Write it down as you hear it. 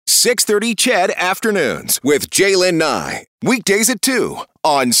6:30 CHED Afternoons with Jaylen Nye. Weekdays at 2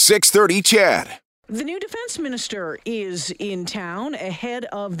 on 6:30 CHED. The new defense minister is in town ahead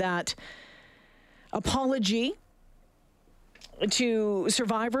of that apology to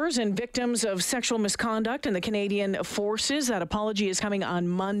survivors and victims of sexual misconduct in the Canadian Forces. That apology is coming on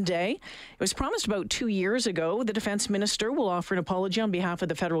Monday. It was promised about 2 years ago. The defense minister will offer an apology on behalf of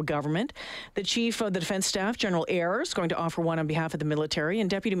the federal government. The chief of the defense staff, General Eyre, is going to offer one on behalf of the military, and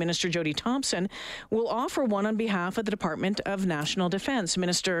Deputy Minister Jody Thompson will offer one on behalf of the Department of National Defense.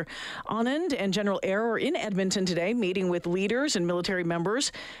 Minister Anand and General Eyre are in Edmonton today, meeting with leaders and military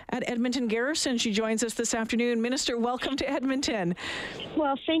members at Edmonton Garrison. She joins us this afternoon. Minister, welcome to Edmonton.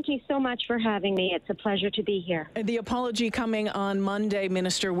 Well, thank you so much for having me. It's a pleasure to be here. The apology coming on Monday,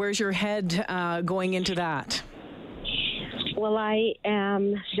 Minister. Where's your head going into that? Well, I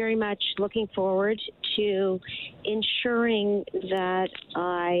am very much looking forward to ensuring that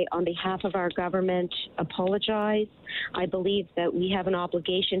I, on behalf of our government, apologize. I believe that we have an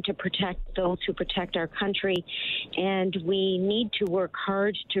obligation to protect those who protect our country, and we need to work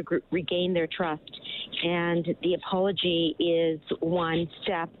hard to regain their trust. And the apology is one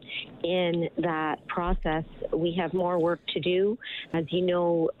step in that process. We have more work to do. As you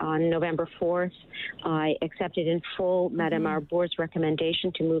know, on November 4th, I accepted in full Madame Arbour's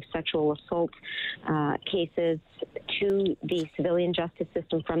recommendation to move sexual assault cases to the civilian justice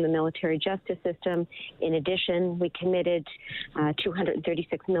system from the military justice system. In addition, we committed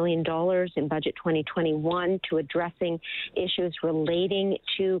 $236 million in Budget 2021 to addressing issues relating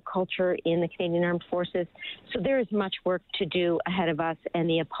to culture in the Canadian Armed Forces. So there is much work to do ahead of us, and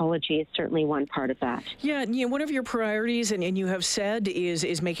the apology is certainly one part of that. Yeah, one of your priorities, and you have said,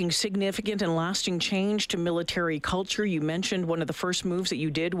 is making significant and lasting change to military culture. You mentioned one of the first moves that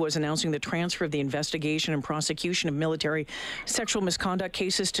you did was announcing the transfer of the investigation and prosecution of military sexual misconduct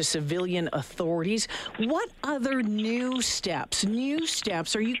cases to civilian authorities. What other new steps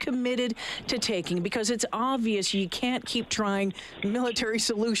are you committed to taking? Because it's obvious you can't keep trying military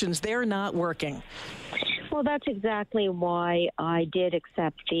solutions. They're not working. Well, that's exactly why I did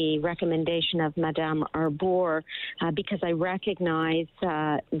accept the recommendation of Madame Arbour, because I recognize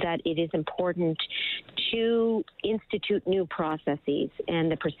that it is important to institute new processes, and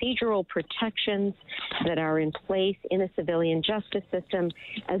the procedural protections that are in place in the civilian justice system,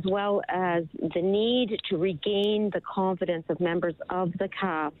 as well as the need to regain the confidence of members of the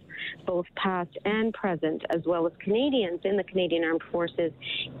CAF, both past and present, as well as Canadians in the Canadian Armed Forces,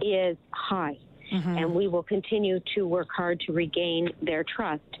 is high. And we will continue to work hard to regain their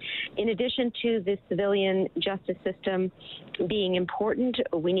trust. In addition to the civilian justice system being important,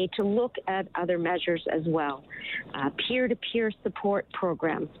 we need to look at other measures as well. Peer-to-peer support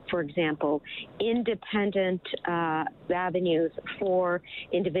programs, for example, independent avenues for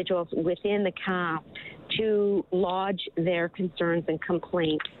individuals within the CAF to lodge their concerns and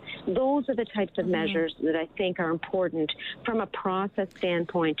complaints. Those are the types of measures that I think are important from a process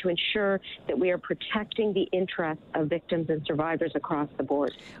standpoint to ensure that we are protecting the interests of victims and survivors across the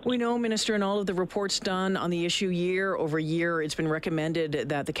board. We know, Minister, in all of the reports done on the issue year over year, it's been recommended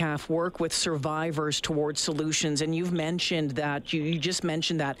that the CAF work with survivors towards solutions. And you've mentioned that, you just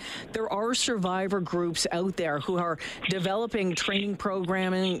mentioned that there are survivor groups out there who are developing training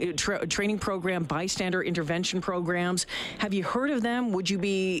program, bystander intervention programs. Have you heard of them? Would you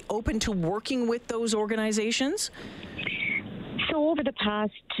be open to working with those organizations? So over the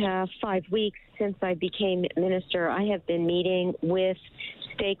past 5 weeks since I became minister, I have been meeting with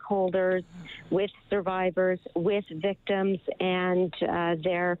stakeholders, with survivors, with victims and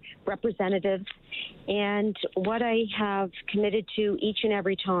their representatives. And what I have committed to each and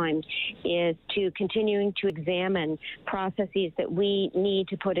every time is to continuing to examine processes that we need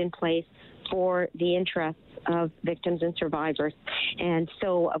to put in place for the interests of victims and survivors. And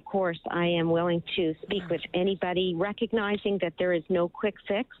so, of course, I am willing to speak with anybody, recognizing that there is no quick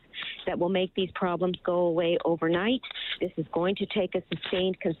fix that will make these problems go away overnight. This is going to take a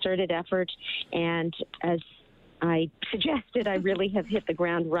sustained, concerted effort, and as I suggested, I really have hit the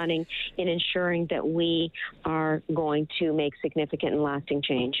ground running in ensuring that we are going to make significant and lasting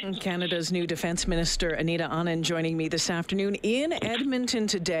change. Canada's new Defence Minister, Anita Anand, joining me this afternoon in Edmonton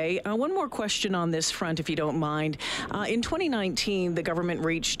today. One more question on this front, if you don't mind. In 2019, the government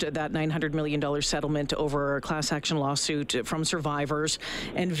reached that $900 million settlement over a class action lawsuit from survivors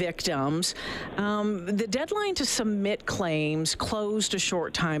and victims. The deadline to submit claims closed a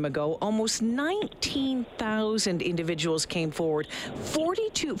short time ago. Almost 19,000 individuals came forward.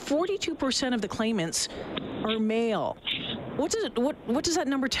 42% of the claimants are male. What does that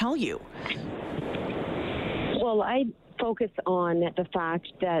number tell you? Well, I focus on the fact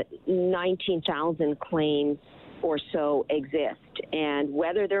that 19,000 claims or so exist, and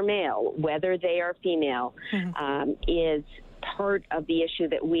whether they're male, whether they are female, is part of the issue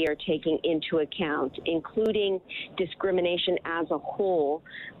that we are taking into account, including discrimination as a whole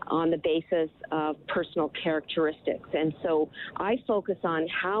on the basis of personal characteristics. And so I focus on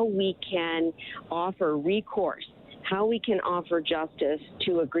how we can offer recourse, how we can offer justice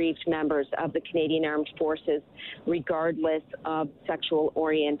to aggrieved members of the Canadian Armed Forces, regardless of sexual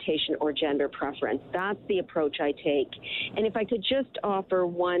orientation or gender preference. That's the approach I take. And if I could just offer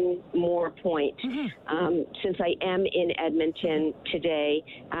one more point, since I am in Edmonton today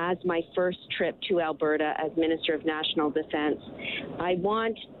as my first trip to Alberta as Minister of National Defence, I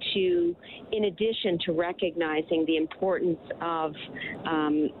want to, in addition to recognizing the importance of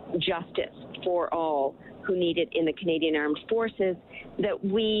justice for all who need it in the Canadian Armed Forces, that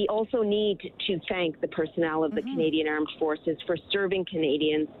we also need to thank the personnel of the Canadian Armed Forces for serving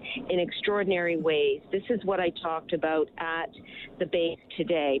Canadians in extraordinary ways. This is what I talked about at the base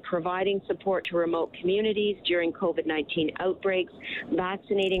today, providing support to remote communities during COVID-19 outbreaks,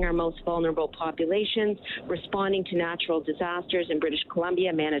 vaccinating our most vulnerable populations, responding to natural disasters in British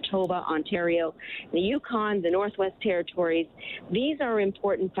Columbia, Manitoba, Ontario, the Yukon, the Northwest Territories. These are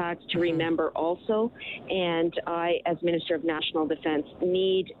important facts to remember also, and I, as Minister of National Defence,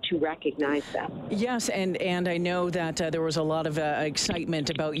 need to recognize them. Yes, and I know that there was a lot of excitement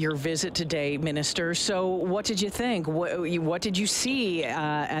about your visit today, Minister. So what did you think? What did you see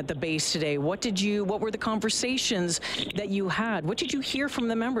at the base today? What were the conversations that you had? What did you hear from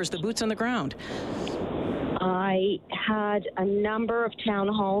the members, the boots on the ground? I had a number of town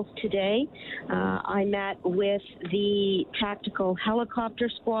halls today. I met with the Tactical Helicopter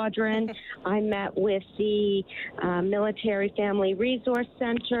Squadron. I met with the Military Family Resource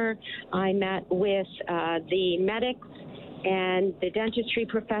Center. I met with the medics and the dentistry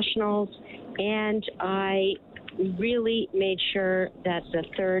professionals, and I really made sure that the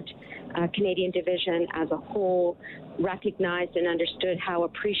 3rd Canadian Division as a whole recognized and understood how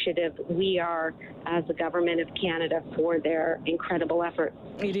appreciative we are as the Government of Canada for their incredible effort.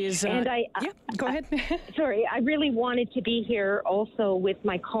 It is. And go ahead. Sorry, I really wanted to be here also with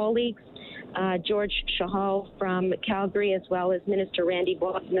my colleagues, George Chahal from Calgary, as well as Minister Randy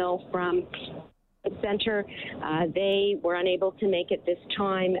Bosnell from Center. They were unable to make it this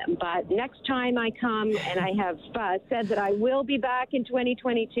time, but next time I come, and I have said that I will be back in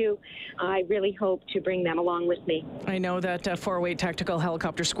 2022, I really hope to bring them along with me. I know that 408 Tactical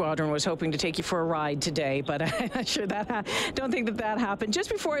Helicopter Squadron was hoping to take you for a ride today, but I'm not sure don't think that happened.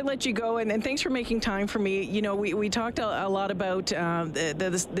 Just before I let you go, and thanks for making time for me, you know, we talked a lot about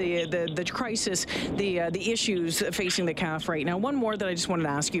the crisis, the issues facing the CAF right now. One more that I just wanted to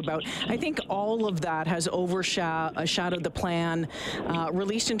ask you about. I think all of that has overshadowed the plan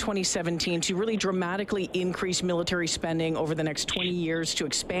released in 2017 to really dramatically increase military spending over the next 20 years to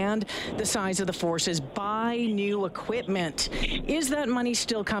expand the size of the forces, buy new equipment. Is that money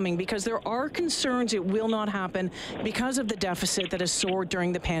still coming? Because there are concerns it will not happen because of the deficit that has soared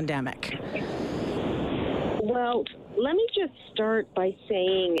during the pandemic. Well, let me just start by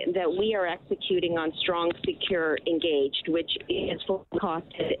saying that we are executing on Strong, Secure, Engaged, which is fully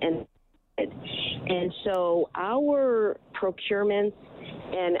costed and so our procurements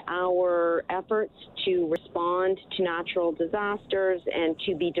and our efforts to respond to natural disasters and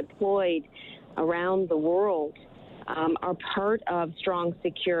to be deployed around the world are part of Strong,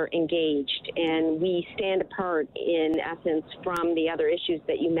 Secure, Engaged, and we stand apart in essence from the other issues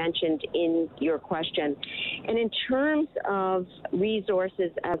that you mentioned in your question. And in terms of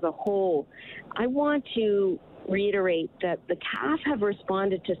resources as a whole, I want to reiterate that the CAF have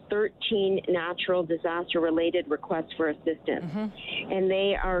responded to 13 natural disaster-related requests for assistance, and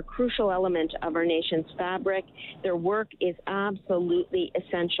they are a crucial element of our nation's fabric. Their work is absolutely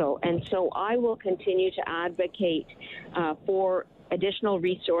essential, and so I will continue to advocate for additional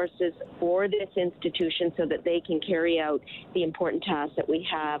resources for this institution so that they can carry out the important tasks that we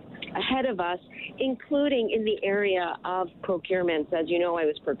have ahead of us, including in the area of procurements. As you know, I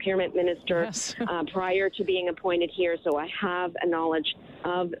was procurement minister prior to being appointed here, so I have a knowledge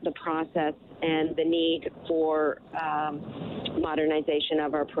of the process and the need for modernization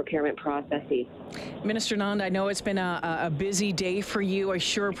of our procurement processes. Minister Anand, I know it's been a busy day for you. I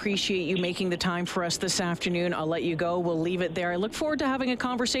sure appreciate you making the time for us this afternoon. I'll let you go. We'll leave it there. I look forward to having a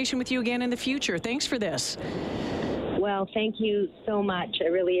conversation with you again in the future. Thanks for this. Well, thank you so much. I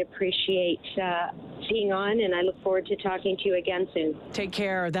really appreciate being on, and I look forward to talking to you again soon. Take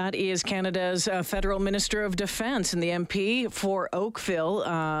care. That is Canada's Federal Minister of Defence and the MP for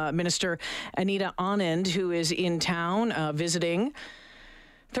Oakville, Minister Anita Anand, who is in town visiting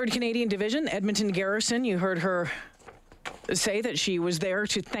 3rd Canadian Division, Edmonton Garrison. You heard her say that she was there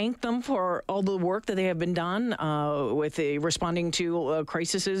to thank them for all the work that they have been done with responding to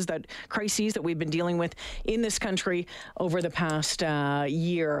crises that we've been dealing with in this country over the past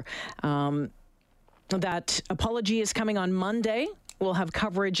year. That apology is coming on Monday. We'll have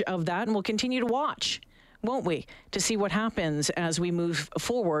coverage of that, and we'll continue to watch, won't we, to see what happens as we move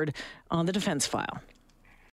forward on the defense file.